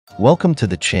Welcome to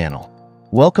the channel.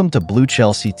 Welcome to Blue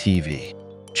Chelsea TV.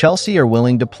 Chelsea are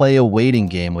willing to play a waiting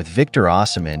game with Victor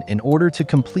Osimhen in order to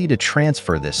complete a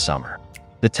transfer this summer.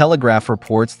 The Telegraph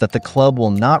reports that the club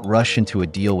will not rush into a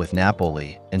deal with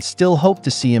Napoli and still hope to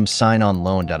see him sign on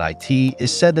loan. It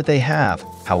is said that they have,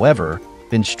 however,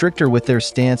 been stricter with their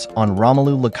stance on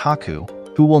Romelu Lukaku,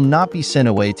 who will not be sent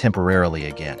away temporarily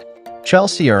again.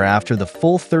 Chelsea are after the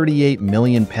full £38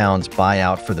 million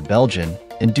buyout for the Belgian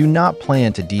and do not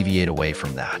plan to deviate away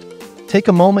from that. Take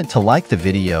a moment to like the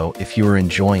video if you are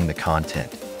enjoying the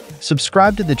content.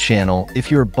 Subscribe to the channel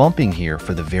if you are bumping here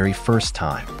for the very first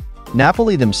time.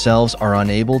 Napoli themselves are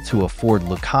unable to afford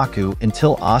Lukaku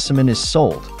until Osimhen is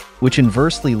sold, which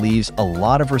inversely leaves a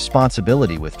lot of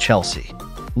responsibility with Chelsea.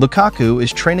 Lukaku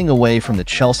is training away from the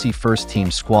Chelsea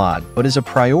first-team squad but is a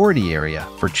priority area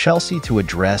for Chelsea to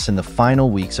address in the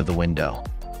final weeks of the window.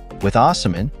 With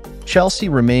Osimhen, Chelsea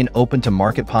remain open to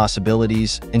market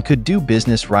possibilities and could do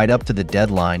business right up to the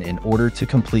deadline in order to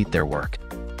complete their work.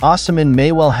 Osimhen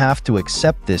may well have to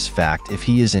accept this fact if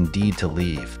he is indeed to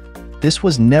leave. This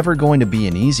was never going to be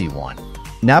an easy one.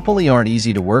 Napoli aren't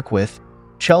easy to work with.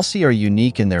 Chelsea are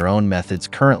unique in their own methods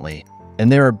currently,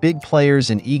 and there are big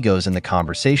players and egos in the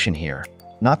conversation here,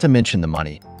 not to mention the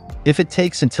money. If it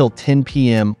takes until 10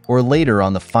 p.m. or later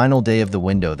on the final day of the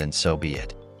window, then so be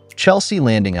it. Chelsea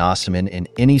landing Osimhen in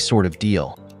any sort of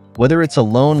deal, whether it's a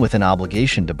loan with an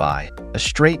obligation to buy, a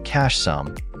straight cash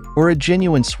sum, or a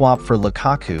genuine swap for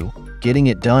Lukaku, getting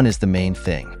it done is the main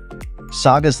thing.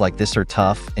 Sagas like this are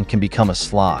tough and can become a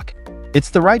slog. It's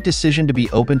the right decision to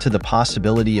be open to the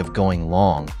possibility of going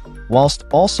long, whilst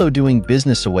also doing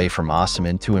business away from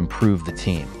Osimhen to improve the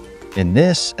team. In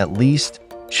this, at least,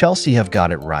 Chelsea have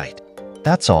got it right.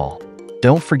 That's all.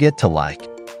 Don't forget to like,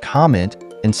 comment,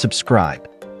 and subscribe.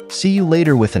 See you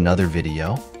later with another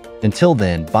video. Until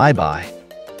then, bye-bye.